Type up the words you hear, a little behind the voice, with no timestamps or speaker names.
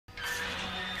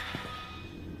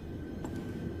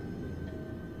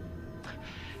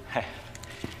Hey,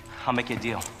 I'll make you a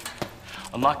deal.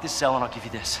 Unlock this cell and I'll give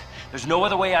you this. There's no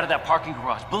other way out of that parking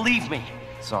garage, believe me.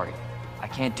 Sorry, I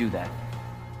can't do that.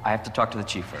 I have to talk to the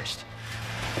chief first.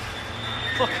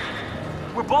 Look,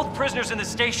 we're both prisoners in this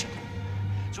station.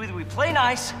 So either we play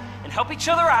nice and help each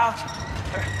other out,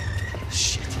 or...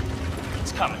 Shit,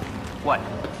 it's coming. What?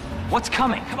 What's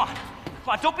coming? Come on,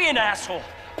 don't be an asshole.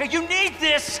 Okay, you need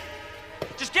this.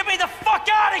 Just get me the fuck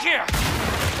out of here!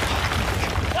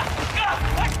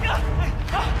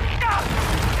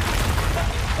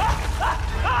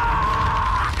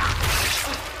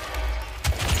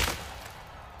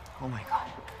 Oh my god.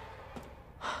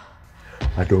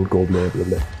 I don't go blah blah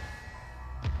blah.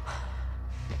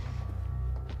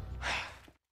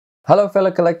 Hello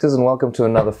fellow collectors and welcome to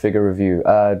another figure review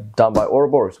done by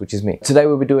Ouroboros, which is me. Today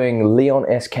we'll be doing Leon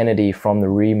S. Kennedy from the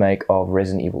remake of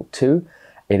Resident Evil 2.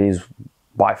 It is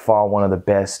by far one of the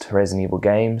best Resident Evil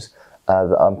games.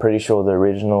 I'm pretty sure the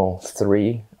original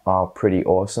 3 are pretty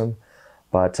awesome,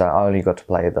 but I only got to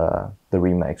play the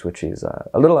remakes, which is a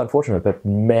little unfortunate, but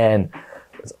man,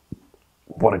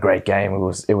 what a great game.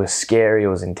 It was scary, it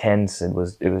was intense, it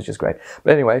was just great.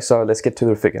 But anyway, so let's get to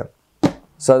the figure.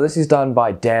 So this is done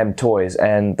by DAMToys,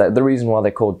 and the reason why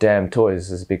they're called DAMToys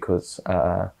is because,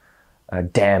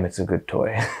 damn, it's a good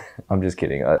toy. I'm just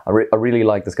kidding. I really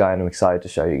like this guy and I'm excited to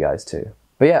show you guys too.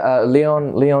 But yeah,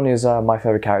 Leon is my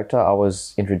favorite character. I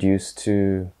was introduced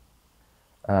to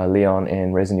Leon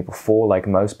in Resident Evil 4, like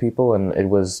most people, and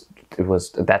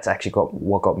that's actually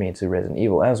what got me into Resident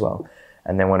Evil as well.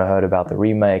 And then when I heard about the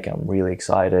remake, I'm really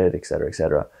excited, etc,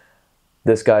 etc.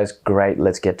 This guy's great.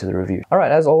 Let's get to the review. All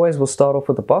right, as always, we'll start off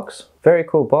with the box. Very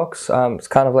cool box. It's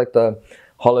kind of like the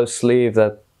hollow sleeve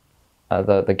that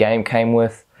the game came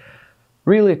with.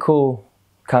 Really cool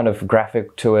kind of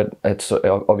graphic to it. It's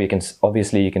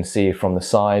obviously you can see from the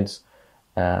sides,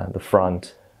 the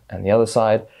front, and the other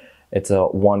side. It's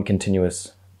one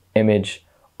continuous image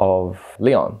of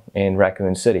Leon in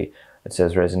Raccoon City. It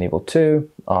says Resident Evil 2,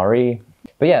 RE.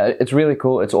 But yeah, it's really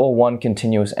cool. It's all one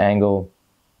continuous angle.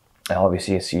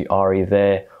 Obviously you see RE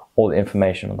there, all the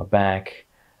information on the back,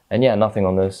 and yeah, nothing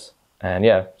on this. And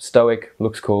yeah, stoic,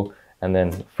 looks cool. And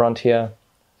then front here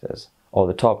says,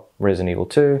 the top Resident Evil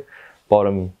 2,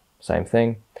 bottom same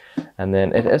thing. And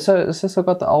then it's also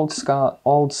got the old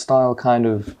style kind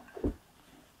of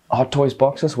Hot Toys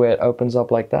boxes where it opens up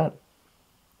like that.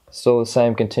 Still the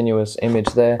same continuous image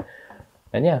there,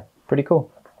 and yeah, pretty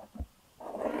cool.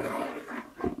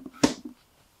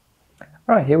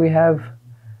 All right, here we have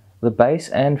the base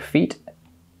and feet,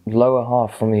 lower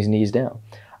half from his knees down.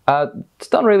 It's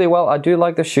done really well. I do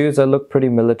like the shoes. They look pretty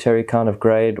military kind of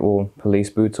grade, or police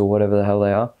boots, or whatever the hell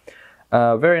they are.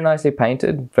 Very nicely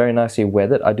painted, very nicely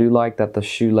weathered. I do like that the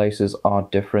shoelaces are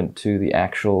different to the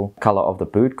actual color of the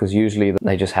boot, because usually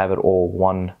they just have it all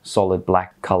one solid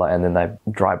black color and then they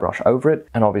dry brush over it.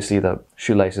 And obviously the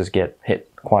shoelaces get hit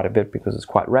quite a bit because it's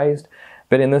quite raised.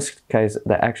 But in this case,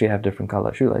 they actually have different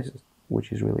color shoelaces,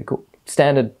 which is really cool.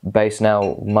 Standard base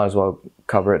now, might as well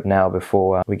cover it now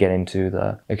before we get into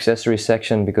the accessory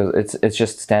section, because it's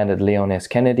just standard Leon S.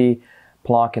 Kennedy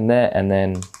plaque in there, and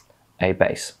then a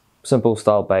base. Simple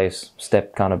style base,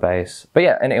 step kind of base. But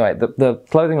yeah, anyway, the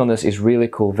clothing on this is really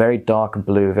cool. Very dark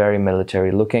blue, very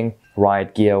military looking.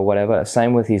 Riot gear or whatever.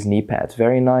 Same with his knee pads.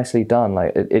 Very nicely done.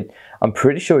 Like I'm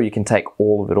pretty sure you can take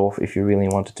all of it off if you really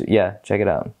wanted to. Yeah, check it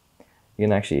out. You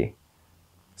can actually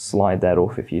slide that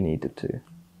off if you needed to.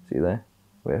 See there?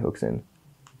 Where it hooks in.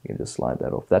 You can just slide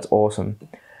that off. That's awesome.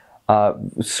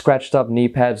 Scratched up knee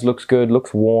pads. Looks good.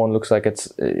 Looks worn. Looks like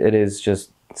it is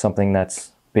just something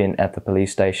that's been at the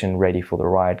police station, ready for the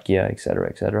riot gear, etc,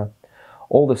 etc.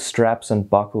 All the straps and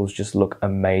buckles just look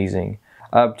amazing.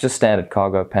 Just standard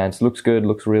cargo pants. Looks good.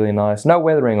 Looks really nice. No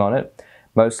weathering on it.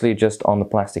 Mostly just on the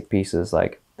plastic pieces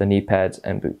like the knee pads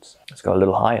and boots. Let's go a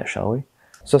little higher, shall we?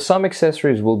 So some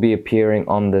accessories will be appearing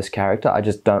on this character. I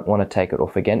just don't want to take it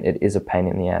off again. It is a pain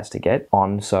in the ass to get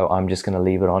on, so I'm just going to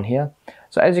leave it on here.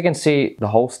 So as you can see, the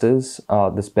holsters,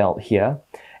 this belt here,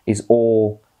 is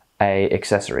all a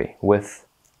accessory with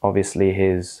obviously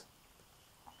his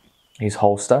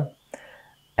holster,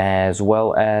 as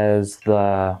well as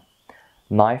the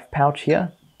knife pouch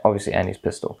here, obviously, and his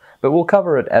pistol. But we'll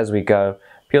cover it as we go,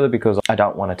 purely because I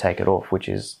don't want to take it off, which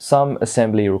is some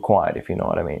assembly required, if you know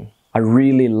what I mean. I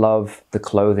really love the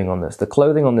clothing on this. The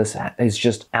clothing on this is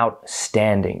just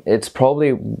outstanding. It's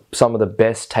probably some of the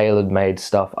best tailored made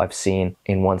stuff I've seen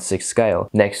in 1/6 scale,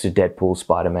 next to Deadpool,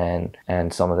 Spider-Man,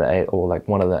 and some of the, or like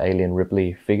one of the Alien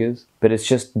Ripley figures. But it's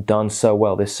just done so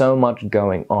well. There's so much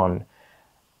going on,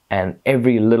 and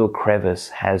every little crevice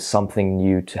has something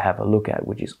new to have a look at,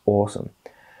 which is awesome.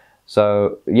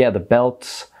 So yeah, the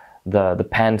belts, the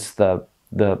pants, the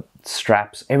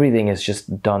straps, everything is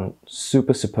just done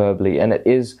super superbly, and it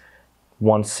is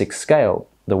 1/6 scale.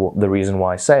 The reason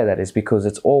why I say that is because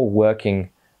it's all working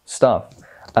stuff,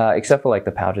 except for like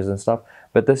the pouches and stuff.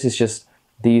 But this is just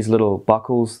these little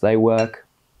buckles, they work.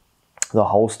 The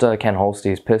holster can holster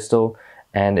his pistol,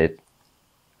 and there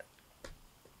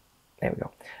we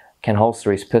go, can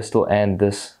holster his pistol, and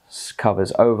this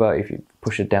covers over. If you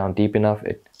push it down deep enough,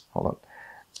 hold on.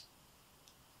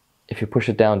 If you push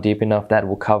it down deep enough, that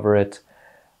will cover it.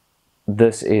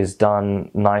 This is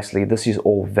done nicely. This is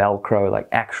all Velcro, like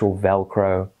actual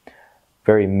Velcro,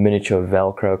 very miniature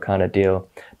Velcro kind of deal.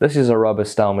 This is a rubber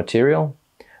style material,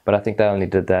 but I think they only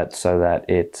did that so that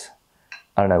it,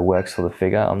 I don't know, works for the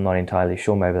figure. I'm not entirely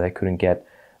sure. Maybe they couldn't get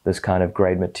this kind of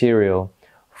grade material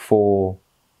for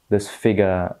this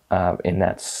figure in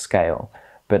that scale.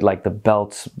 But like the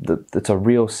belts, it's a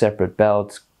real separate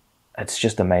belt. It's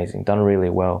just amazing, done really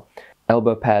well.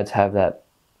 Elbow pads have that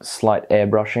slight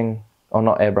airbrushing, or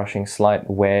not airbrushing, slight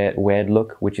weird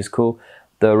look, which is cool.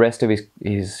 The rest of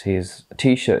his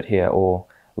t-shirt here, or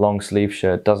long sleeve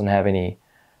shirt, doesn't have any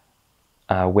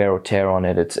wear or tear on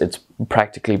it. It's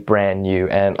practically brand new,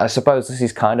 and I suppose this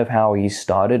is kind of how he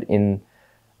started in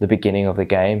the beginning of the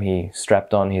game. He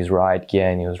strapped on his riot gear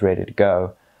and he was ready to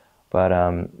go. But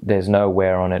there's no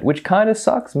wear on it, which kind of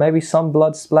sucks. Maybe some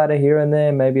blood splatter here and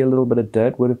there, maybe a little bit of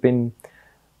dirt would have been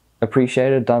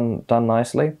appreciated, done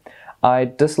nicely. I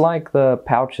dislike the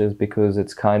pouches because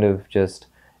it's kind of just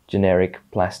generic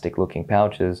plastic looking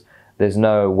pouches. There's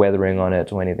no weathering on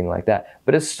it or anything like that.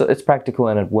 But it's practical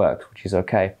and it works, which is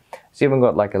okay. It's even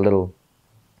got like a little,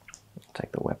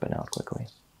 take the weapon out quickly.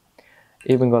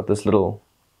 Even got this little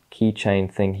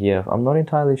keychain thing here. I'm not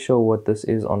entirely sure what this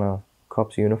is on a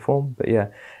cop's uniform, but yeah,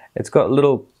 it's got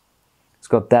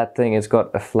that thing. It's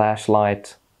got a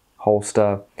flashlight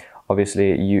holster.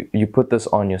 Obviously you put this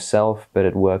on yourself, but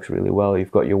it works really well.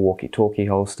 You've got your walkie-talkie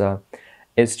holster.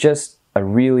 It's just a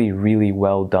really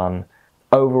well done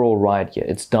overall riot gear.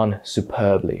 It's done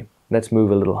superbly. Let's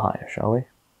move a little higher, shall we?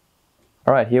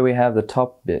 All right, here we have the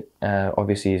top bit.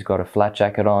 Obviously he's got a flat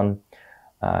jacket on.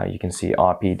 You can see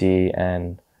RPD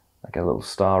and like a little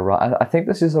star. I think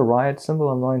this is a riot symbol.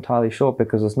 I'm not entirely sure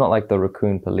because it's not like the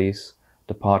Raccoon Police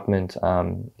Department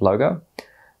logo,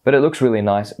 but it looks really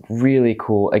nice, really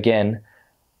cool. Again,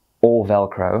 all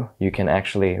Velcro. You can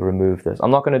actually remove this.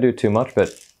 I'm not going to do too much, but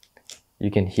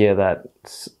you can hear that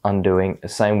undoing.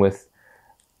 Same with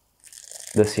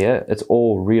this here. It's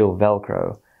all real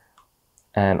Velcro,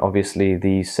 and obviously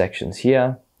these sections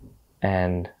here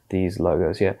and these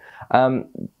logos here.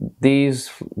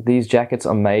 These jackets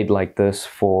are made like this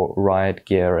for riot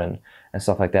gear and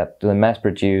stuff like that. They're mass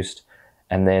produced,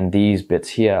 and then these bits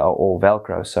here are all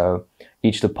Velcro. So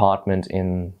each department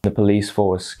in the police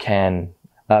force can,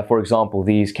 for example,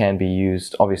 these can be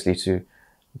used obviously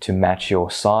to match your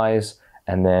size,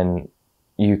 and then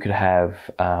you could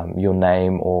have your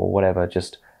name or whatever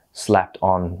just slapped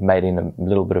on, made in a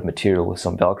little bit of material with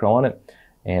some Velcro on it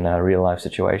in real life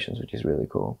situations, which is really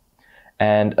cool.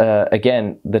 And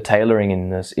again, the tailoring in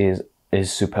this is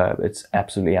superb. It's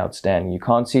absolutely outstanding. You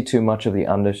can't see too much of the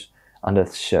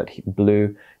undershirt blue.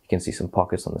 You can see some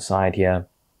pockets on the side here,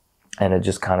 and it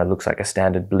just kind of looks like a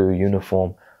standard blue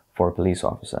uniform for a police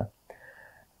officer.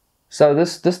 So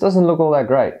this doesn't look all that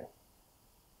great,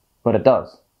 but it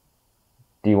does.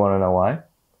 Do you want to know why?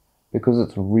 Because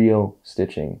it's real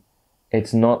stitching.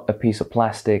 It's not a piece of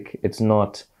plastic. It's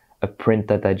not a print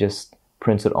that they just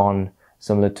printed on,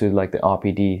 similar to like the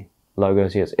RPD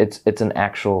logos here. It's an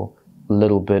actual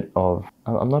little bit of,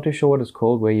 I'm not too sure what it's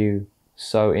called, where you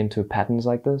sew into patterns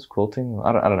like this, quilting.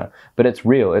 I don't know, but it's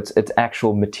real. It's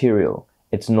actual material.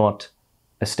 It's not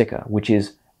a sticker, which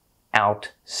is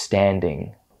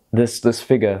outstanding. This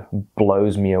figure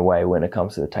blows me away when it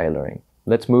comes to the tailoring.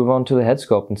 Let's move on to the head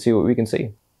sculpt and see what we can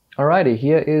see. Alrighty,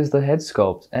 here is the head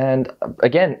sculpt, and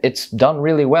again, it's done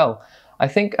really well. I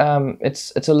think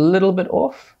it's a little bit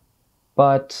off,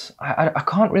 but I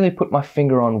can't really put my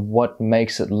finger on what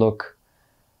makes it look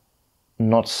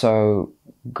not so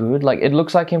good. Like, it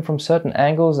looks like him from certain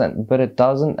angles, but it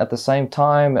doesn't at the same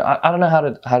time. I don't know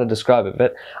how to describe it,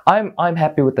 but I'm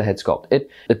happy with the head sculpt.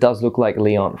 It does look like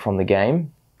Leon from the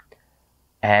game,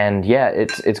 and yeah,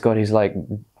 it's got his like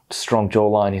strong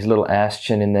jawline, his little ass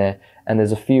chin in there, and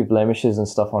there's a few blemishes and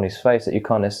stuff on his face that you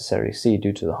can't necessarily see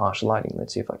due to the harsh lighting.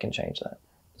 Let's see if I can change that.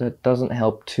 That doesn't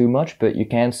help too much, but you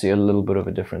can see a little bit of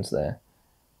a difference there.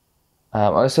 I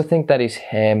also think that his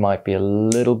hair might be a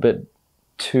little bit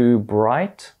too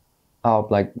bright.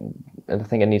 Like, I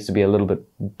think it needs to be a little bit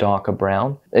darker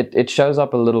brown. It shows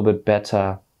up a little bit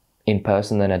better in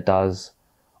person than it does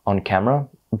on camera.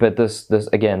 But this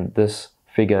again, this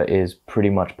figure is pretty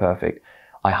much perfect.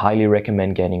 I highly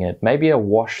recommend getting it. Maybe a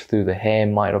wash through the hair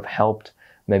might have helped.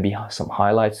 Maybe some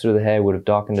highlights through the hair would have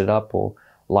darkened it up or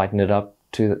lightened it up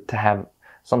to have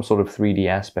some sort of 3D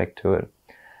aspect to it.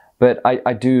 But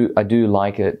I do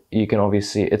like it. You can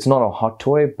obviously, it's not a hot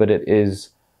toy, but it is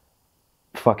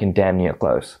fucking damn near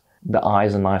close. The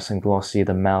eyes are nice and glossy,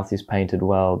 the mouth is painted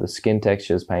well, the skin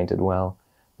texture is painted well,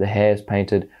 the hair is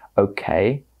painted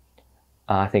okay.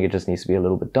 I think it just needs to be a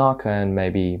little bit darker, and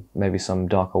maybe some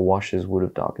darker washes would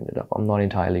have darkened it up. I'm not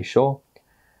entirely sure,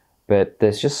 but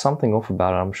there's just something off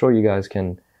about it. I'm sure you guys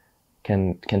can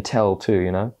tell too,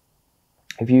 you know.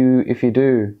 If you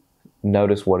do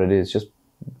notice what it is, just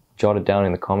jot it down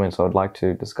in the comments. I'd like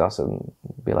to discuss it and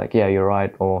be like, yeah, you're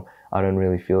right, or I don't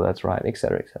really feel that's right,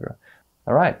 etc., etc.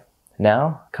 All right,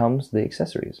 now comes the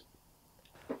accessories.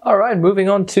 All right, moving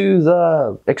on to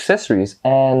the accessories,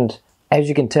 and as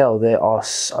you can tell, there are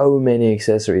so many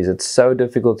accessories. It's so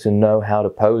difficult to know how to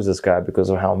pose this guy because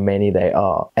of how many they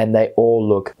are, and they all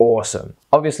look awesome.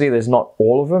 Obviously, there's not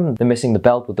all of them. They're missing the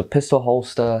belt with the pistol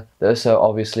holster. They're also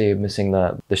obviously missing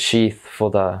the sheath for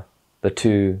the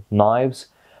two knives.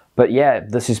 But yeah,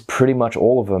 this is pretty much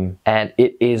all of them, and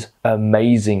it is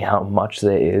amazing how much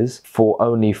there is for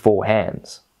only 4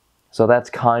 hands. So that's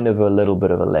kind of a little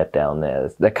bit of a letdown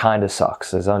there. That kind of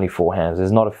sucks. There's only 4 hands.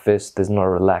 There's not a fist, there's not a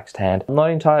relaxed hand. I'm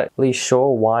not entirely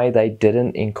sure why they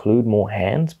didn't include more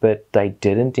hands, but they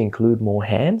didn't include more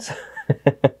hands.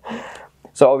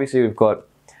 So obviously we've got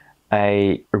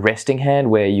a resting hand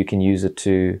where you can use it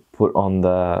to put on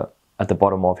at the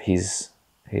bottom of his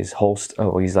holster,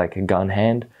 or his like a gun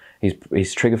hand,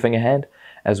 his trigger finger hand,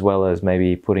 as well as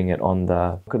maybe putting it on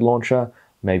the rocket launcher,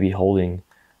 maybe holding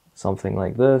something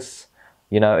like this.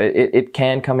 You know, it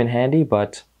can come in handy,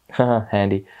 but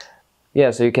handy.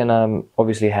 Yeah, so you can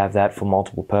obviously have that for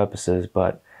multiple purposes,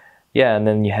 but yeah, and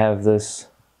then you have this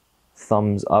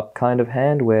thumbs up kind of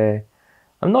hand where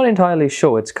I'm not entirely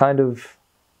sure. It's kind of,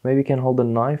 maybe you can hold the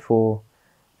knife or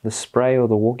the spray or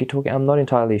the walkie-talkie. I'm not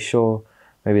entirely sure.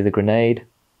 Maybe the grenade.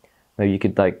 Maybe you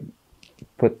could like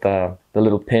put the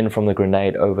little pin from the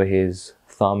grenade over his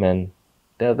thumb, and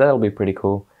that'll be pretty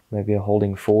cool. Maybe a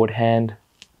holding forward hand,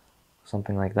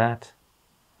 something like that.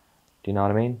 Do you know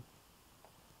what I mean?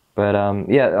 But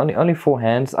yeah, only 4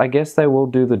 hands. I guess they will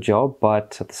do the job,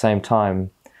 but at the same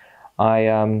time,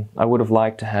 I would have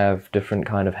liked to have different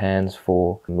kind of hands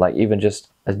for, like, even just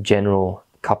a general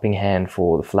cupping hand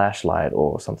for the flashlight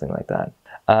or something like that.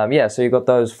 Yeah, so you've got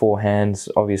those 4 hands,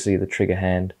 obviously the trigger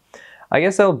hand. I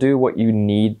guess they'll do what you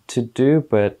need to do,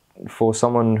 but for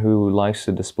someone who likes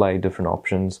to display different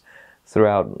options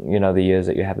throughout, you know, the years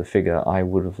that you have the figure, I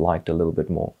would have liked a little bit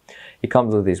more. He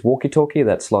comes with his walkie-talkie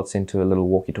that slots into a little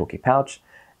walkie-talkie pouch.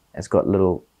 It's got a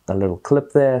little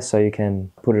clip there, so you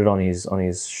can put it on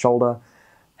his shoulder.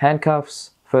 Handcuffs,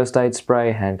 first aid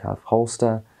spray, handcuff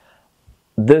holster.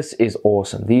 This is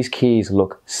awesome. These keys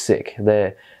look sick.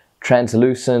 They're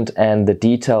translucent, and the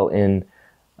detail in,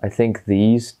 I think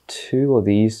these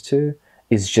two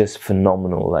is just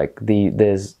phenomenal. Like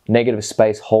there's negative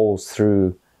space holes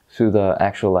through the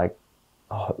actual like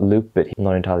loop bit. I'm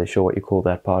not entirely sure what you call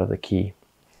that part of the key.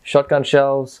 Shotgun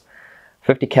shells,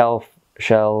 50 cal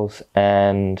shells,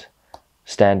 and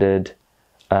standard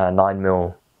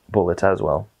 9mm bullets as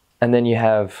well. And then you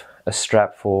have a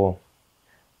strap for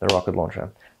the rocket launcher.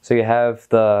 So you have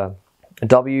the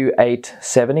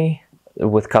W870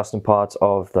 with custom parts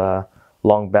of the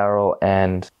long barrel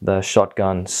and the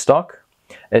shotgun stock.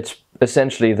 It's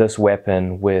essentially this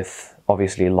weapon with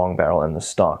obviously long barrel and the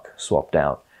stock swapped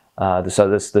out. So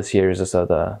this here is also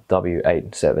the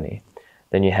W870.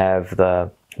 Then you have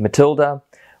the Matilda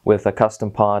with a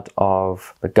custom part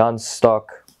of the gun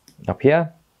stock up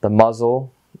here, the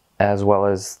muzzle, as well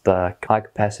as the high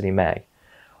capacity mag.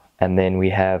 And then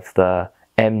we have the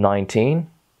M19,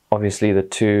 obviously the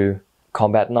 2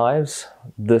 combat knives.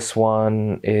 This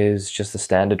one is just a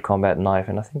standard combat knife,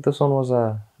 and I think this one was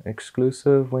a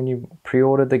exclusive when you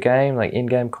pre-ordered the game, like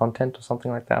in-game content or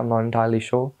something like that. I'm not entirely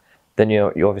sure. Then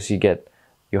you obviously get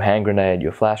your hand grenade,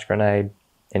 your flash grenade,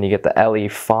 and you get the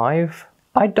LE5.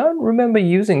 I don't remember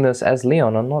using this as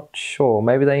Leon. I'm not sure.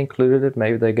 Maybe they included it.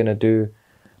 Maybe they're gonna do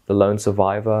the lone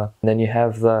survivor. And then you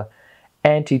have the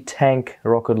anti-tank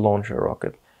rocket launcher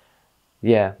rocket.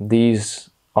 Yeah,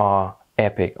 these are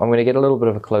epic. I'm gonna get a little bit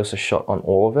of a closer shot on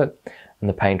all of it and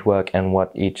the paintwork and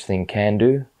what each thing can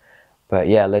do. But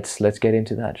yeah, let's get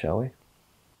into that, shall we?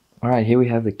 Alright, here we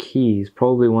have the keys.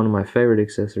 Probably one of my favorite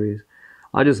accessories.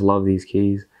 I just love these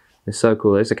keys. They're so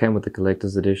cool. They also came with the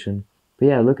collector's edition. But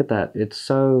yeah, look at that. It's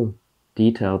so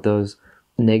detailed. Those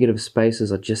negative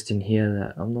spaces are just in here.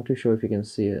 That I'm not too sure if you can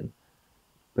see it.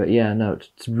 But yeah, no,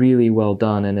 it's really well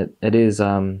done, and it is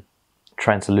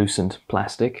translucent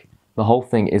plastic. The whole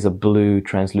thing is a blue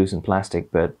translucent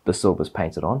plastic, but the silver's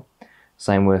painted on.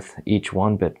 Same with each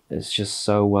one, but it's just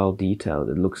so well detailed.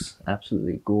 It looks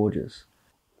absolutely gorgeous.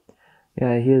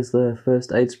 Yeah, here's the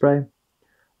first aid spray.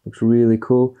 Looks really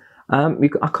cool.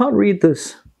 I can't read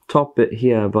this top bit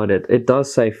here, but it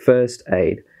does say first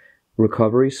aid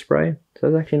recovery spray. So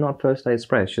it's actually not first aid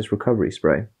spray, it's just recovery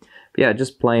spray. But yeah,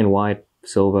 just plain white,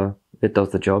 silver. It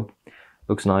does the job.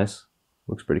 Looks nice.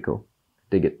 Looks pretty cool.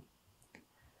 Dig it.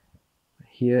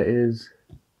 Here is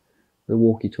the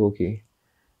walkie-talkie.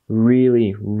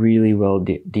 Really, really well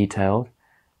detailed.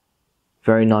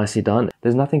 Very nicely done.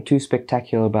 There's nothing too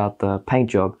spectacular about the paint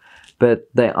job, but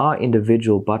there are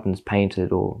individual buttons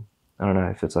painted, or I don't know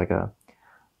if it's like a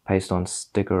paste on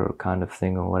sticker kind of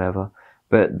thing or whatever,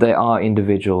 but there are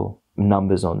individual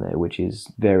numbers on there, which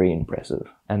is very impressive.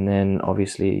 And then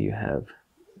obviously you have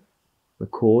the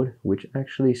cord, which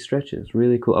actually stretches.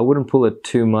 Really cool. I wouldn't pull it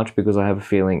too much because I have a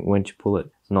feeling once you pull it,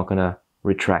 it's not gonna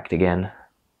retract again.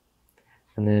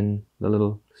 And then the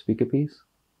little speaker piece.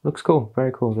 Looks cool,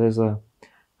 very cool. There's a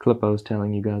clip I was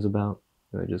telling you guys about.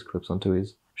 It just clips onto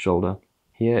his shoulder.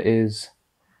 Here is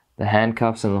the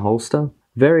handcuffs and the holster.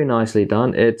 Very nicely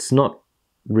done. It's not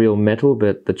real metal,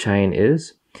 but the chain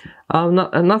is.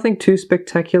 Nothing too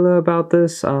spectacular about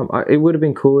this. It would have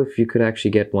been cool if you could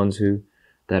actually get ones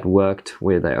that worked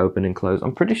where they open and close.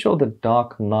 I'm pretty sure the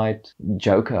Dark Knight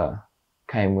Joker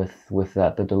came with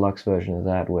that, the deluxe version of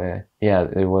that, where yeah,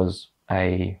 it was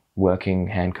a working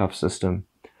handcuff system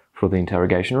for the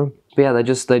interrogation room. But yeah, they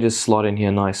just slot in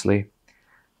here nicely,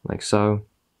 like so.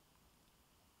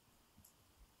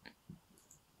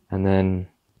 And then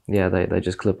yeah, they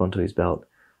just clip onto his belt.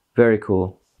 Very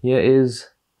cool. Here is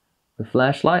the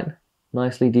flashlight,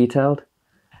 nicely detailed.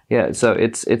 Yeah, so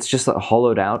it's just like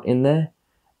hollowed out in there,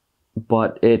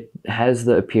 but it has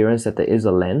the appearance that there is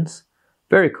a lens.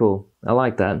 Very cool. I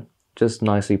like that. Just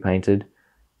nicely painted.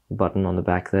 Button on the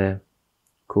back there.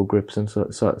 Cool grips and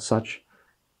such.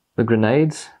 The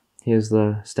grenades. Here's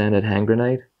the standard hand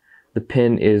grenade. The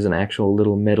pin is an actual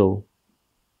little metal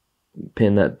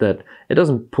pin that it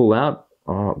doesn't pull out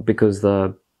because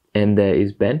the end there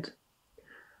is bent.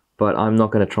 But I'm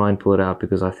not going to try and pull it out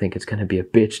because I think it's going to be a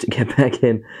bitch to get back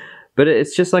in. But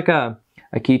it's just like a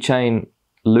keychain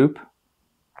loop.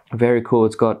 Very cool.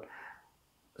 It's got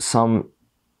some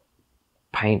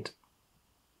paint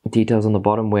details on the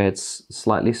bottom where it's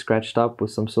slightly scratched up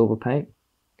with some silver paint.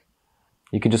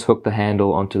 You can just hook the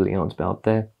handle onto Leon's belt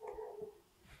there.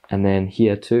 And then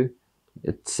here too,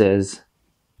 it says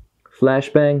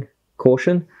flashbang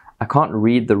caution. I can't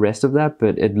read the rest of that,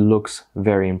 but it looks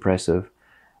very impressive.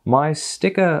 My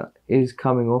sticker is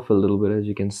coming off a little bit, as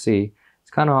you can see.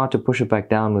 It's kind of hard to push it back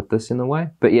down with this in the way.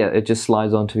 But yeah, it just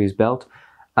slides onto his belt.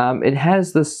 It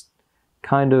has this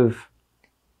kind of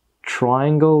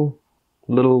triangle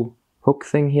little hook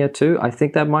thing here too. I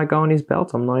think that might go on his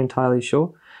belt. I'm not entirely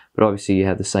sure. But obviously you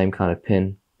have the same kind of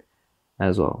pin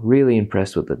as well. Really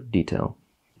impressed with the detail.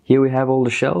 Here we have all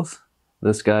the shells.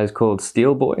 This guy is called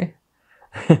Steel Boy.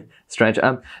 Strange.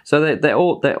 So they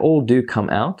all do come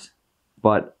out,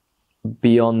 but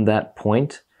beyond that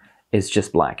point, it's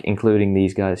just black, including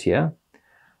these guys here.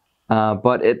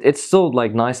 But it's still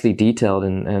like nicely detailed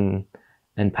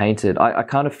and painted. I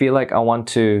kind of feel like I want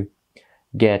to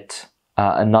get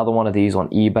another one of these on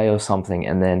eBay or something,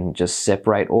 and then just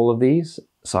separate all of these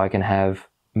so I can have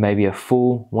maybe a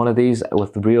full one of these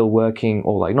with real working,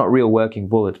 or like not real working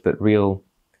bullets, but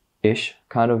real-ish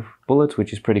kind of bullets,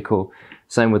 which is pretty cool.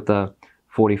 Same with the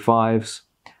 45s.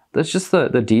 That's just the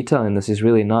detail in this is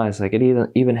really nice. Like it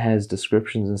even has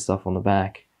descriptions and stuff on the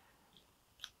back.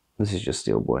 This is just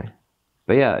Steel Boy.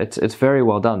 But yeah, it's very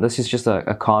well done. This is just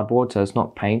a cardboard, so it's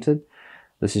not painted.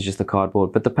 This is just the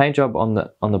cardboard. But the paint job on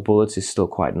the bullets is still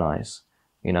quite nice,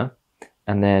 you know?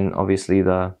 And then obviously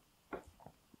the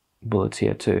bullets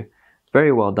here too.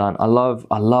 Very well done. I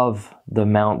love the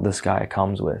mount this guy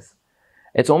comes with.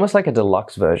 It's almost like a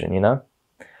deluxe version, you know?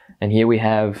 And here we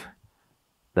have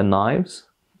the knives.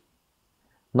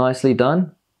 Nicely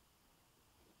done.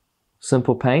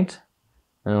 Simple paint.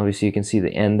 And obviously you can see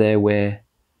the end there where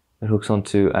it hooks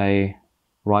onto a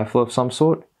rifle of some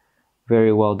sort.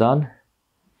 Very well done.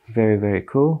 Very, very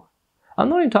cool. I'm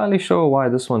not entirely sure why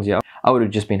this one's here. I would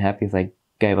have just been happy if they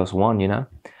gave us one, you know?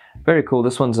 Very cool.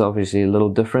 This one's obviously a little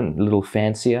different, a little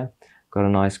fancier. Got a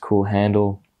nice cool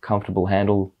handle, comfortable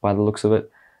handle by the looks of it.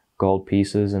 Gold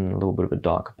pieces and a little bit of a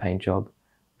darker paint job.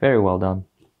 Very well done.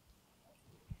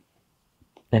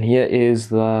 And here is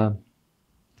the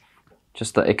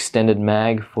just the extended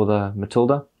mag for the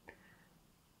Matilda.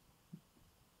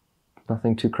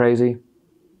 Nothing too crazy.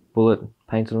 Bullet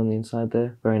painted on the inside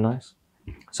there, very nice.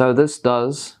 So this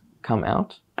does come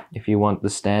out if you want the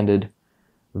standard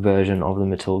version of the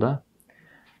Matilda.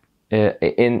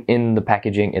 In the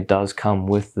packaging, it does come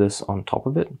with this on top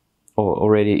of it, or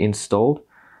already installed.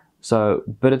 So,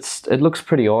 but it looks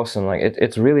pretty awesome. Like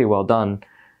it's really well done.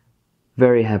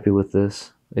 Very happy with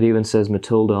this. It even says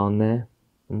Matilda on there.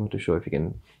 I'm not too sure if you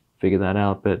can figure that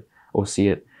out, or see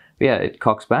it. But yeah, it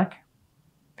cocks back.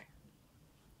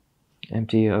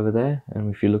 Empty over there,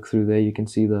 and if you look through there, you can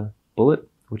see the bullet,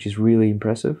 which is really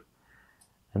impressive.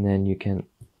 And then you can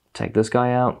take this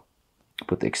guy out,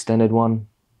 put the extended one.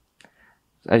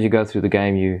 As you go through the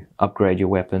game, you upgrade your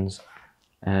weapons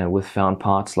with found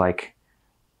parts like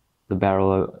the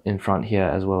barrel in front here,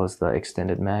 as well as the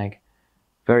extended mag.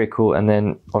 Very cool. And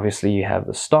then obviously you have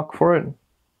the stock for it,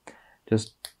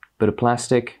 just a bit of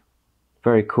plastic.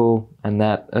 Very cool. And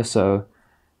that also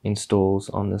installs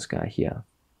on this guy here,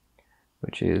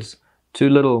 which is two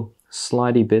little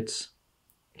slidey bits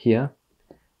here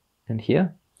and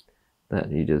here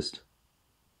that you just,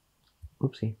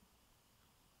 whoopsie,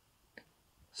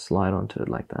 slide onto it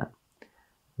like that.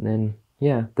 And then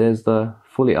yeah, there's the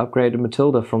fully upgraded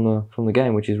Matilda from the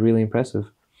game, which is really impressive.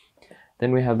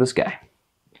 Then we have this guy.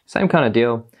 Same kind of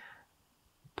deal.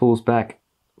 Pulls back.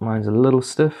 Mine's a little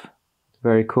stiff.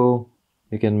 Very cool.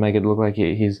 You can make it look like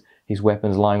his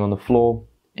weapon's lying on the floor,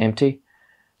 empty,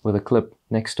 with a clip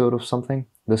next to it or something.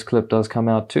 This clip does come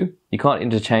out too. You can't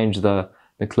interchange the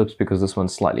clips because this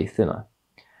one's slightly thinner.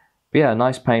 But yeah,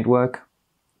 nice paintwork.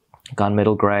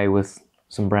 Gunmetal grey with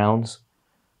some browns.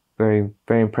 Very,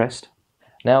 very impressed.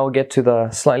 Now we'll get to the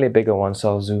slightly bigger one, so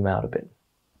I'll zoom out a bit.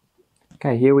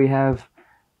 Okay, here we have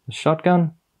the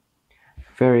shotgun.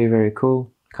 Very, very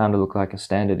cool. Kind of look like a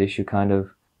standard issue kind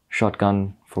of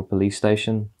shotgun for police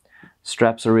station.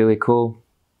 Straps are really cool.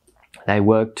 They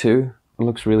work too. It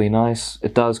looks really nice.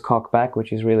 It does cock back,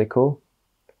 which is really cool.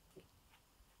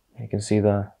 You can see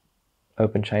the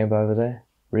open chamber over there.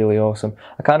 Really awesome.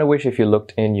 I kind of wish if you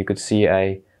looked in, you could see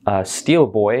a steel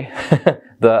boy,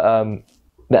 the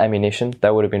ammunition.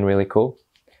 That would have been really cool.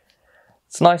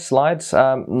 It's nice slides.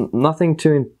 Nothing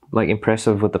too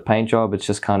impressive with the paint job. It's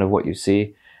just kind of what you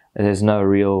see. There's no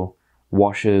real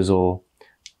washes or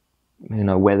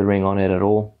weathering on it at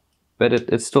all. But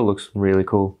it still looks really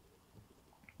cool.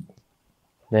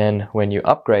 Then when you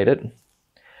upgrade it,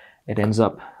 it ends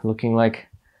up looking like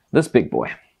this big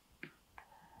boy.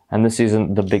 And this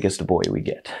isn't the biggest boy we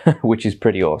get, which is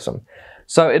pretty awesome.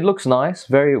 So it looks nice,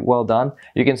 very well done.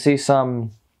 You can see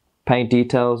some paint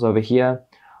details over here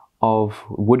of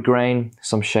wood grain,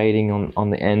 some shading on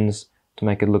the ends to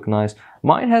make it look nice.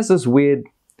 Mine has this weird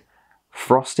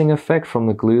frosting effect from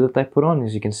the glue that they put on,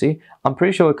 as you can see. I'm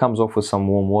pretty sure it comes off with some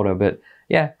warm water, but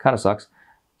yeah, kind of sucks.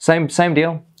 Same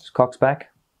deal, just cocks back.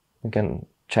 Again,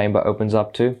 chamber opens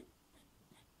up too.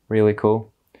 Really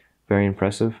cool, very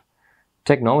impressive.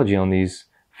 Technology on these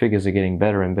figures are getting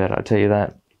better and better, I tell you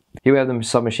that. Here we have the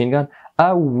submachine gun.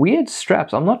 Weird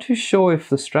straps. I'm not too sure if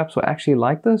the straps were actually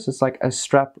like this. It's like a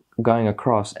strap going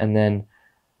across and then,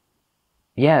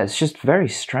 yeah, it's just very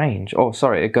strange. Oh,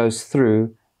 sorry, it goes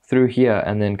through here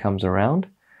and then comes around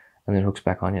and then hooks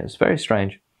back on here. It's very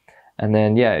strange. And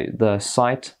then, yeah, the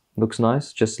sight looks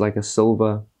nice, just like a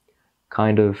silver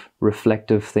kind of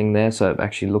reflective thing there. So it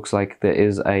actually looks like there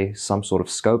is some sort of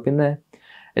scope in there.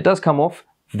 It does come off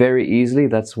very easily.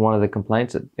 That's one of the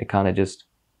complaints. It kind of just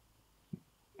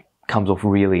comes off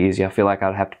really easy. I feel like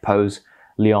I'd have to pose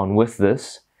Leon with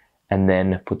this and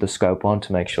then put the scope on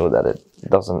to make sure that it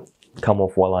doesn't come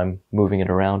off while I'm moving it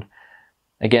around.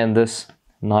 Again, this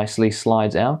nicely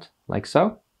slides out like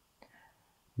so.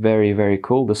 Very, very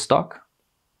cool, the stock.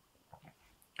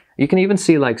 You can even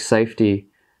see like safety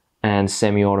and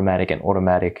semi-automatic and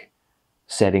automatic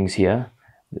settings here.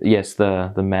 Yes,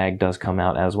 the mag does come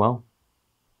out as well.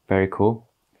 Very cool.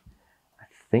 I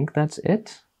think that's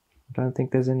it. I don't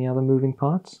think there's any other moving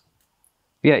parts.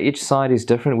 Yeah, each side is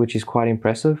different, which is quite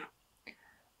impressive.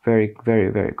 Very, very,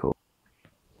 very cool.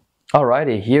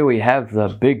 Alrighty, here we have the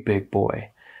big boy.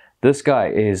 This guy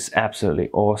is absolutely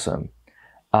awesome.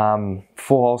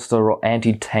 4-holster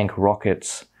anti-tank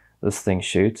rockets this thing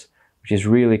shoots, which is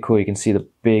really cool. You can see the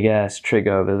big ass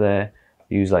trigger over there.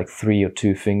 Use like 3 or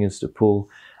 2 fingers to pull.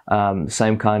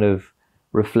 Same kind of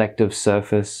reflective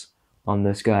surface on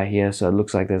this guy here, so it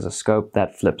looks like there's a scope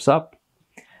that flips up.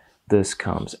 This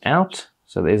comes out,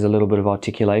 so there's a little bit of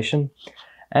articulation.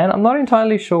 And I'm not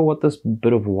entirely sure what this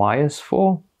bit of wire is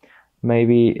for.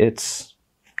 Maybe it's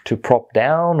to prop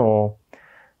down, or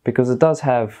because it does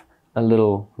have a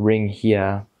little ring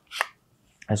here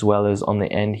as well as on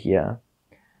the end here,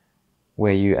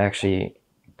 where you actually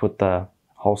put the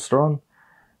holster on.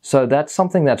 So that's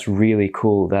something that's really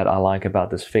cool that I like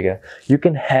about this figure. You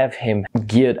can have him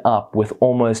geared up with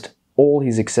almost all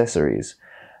his accessories.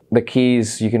 The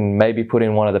keys you can maybe put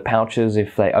in one of the pouches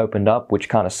if they opened up, which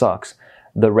kind of sucks.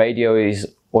 The radio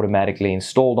is automatically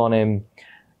installed on him.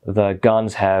 The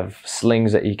guns have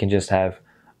slings that you can just have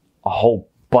a whole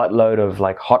buttload of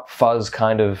like Hot Fuzz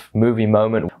kind of movie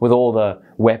moment with all the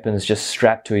weapons just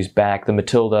strapped to his back. The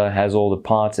Matilda has all the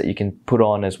parts that you can put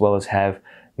on, as well as have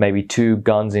maybe 2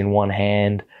 guns in one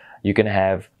hand. You can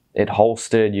have it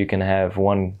holstered. You can have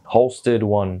one holstered,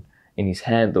 one in his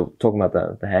hand. Talking about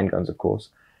the handguns, of course.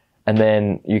 And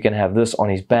then you can have this on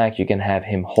his back. You can have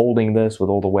him holding this with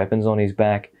all the weapons on his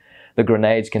back. The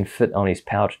grenades can fit on his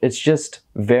pouch. It's just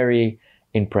very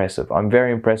impressive. I'm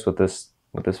very impressed with this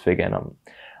figure, and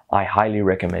I highly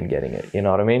recommend getting it. You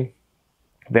know what I mean?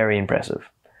 Very impressive.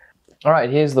 All right,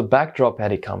 here's the backdrop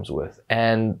that it comes with.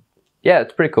 And yeah,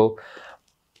 it's pretty cool.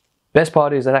 Best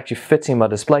part is it actually fits in my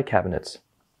display cabinets.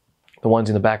 The ones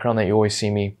in the background that you always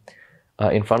see me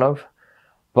in front of.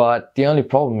 But the only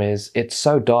problem is it's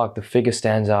so dark, the figure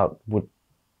stands out with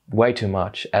way too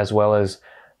much, as well as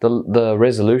the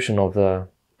resolution of the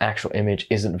actual image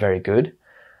isn't very good.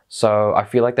 So I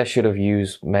feel like they should have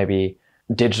used maybe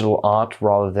digital art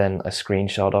rather than a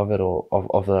screenshot of it, or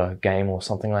of the game or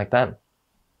something like that.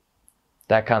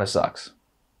 That kind of sucks.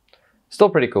 Still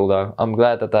pretty cool though. I'm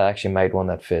glad that they actually made one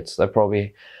that fits. They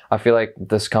probably, I feel like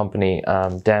this company,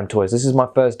 DAMToys, this is my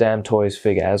first DAMToys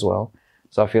figure as well.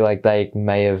 So I feel like they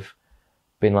may have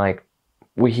been like,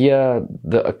 we hear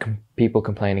the people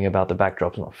complaining about the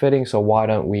backdrops not fitting, so why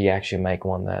don't we actually make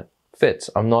one that fits?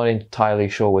 I'm not entirely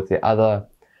sure with the other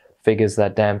figures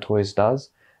that DAMToys does,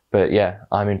 but yeah,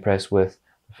 I'm impressed with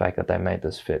the fact that they made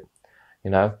this fit.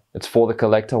 You know, it's for the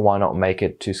collector, why not make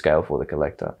it to scale for the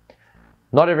collector?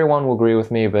 Not everyone will agree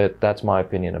with me, but that's my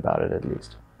opinion about it at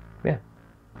least. Yeah.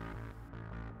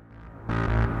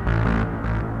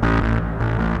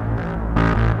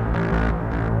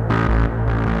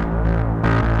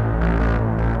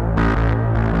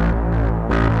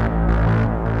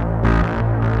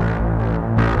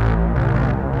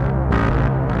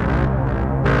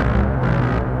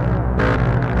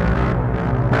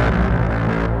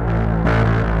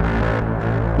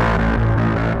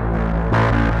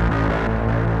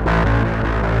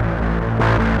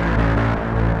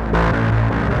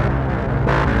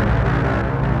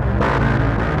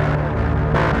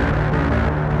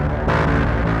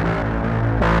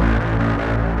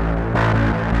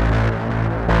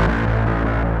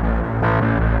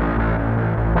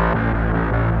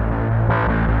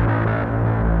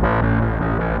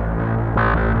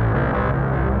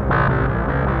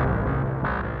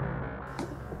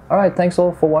 Alright, thanks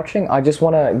all for watching. I just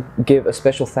want to give a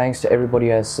special thanks to everybody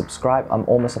who has subscribed. I'm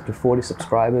almost up to 40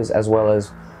 subscribers, as well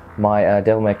as my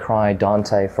Devil May Cry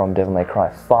Dante from Devil May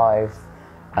Cry 5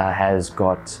 has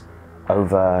got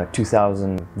over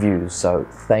 2,000 views, so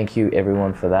thank you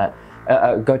everyone for that.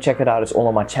 Go check it out, it's all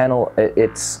on my channel.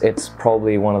 It's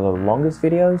probably one of the longest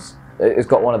videos. It's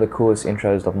got one of the coolest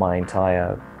intros of my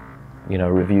entire, you know,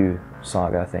 review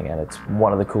saga thing, and it's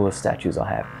one of the coolest statues I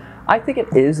have. I think it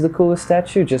is the coolest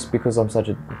statue just because I'm such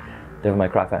a Devil May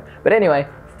Cry fan. But anyway,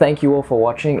 thank you all for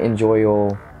watching. Enjoy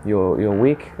your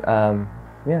week.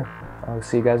 Yeah, I'll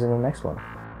see you guys in the next one.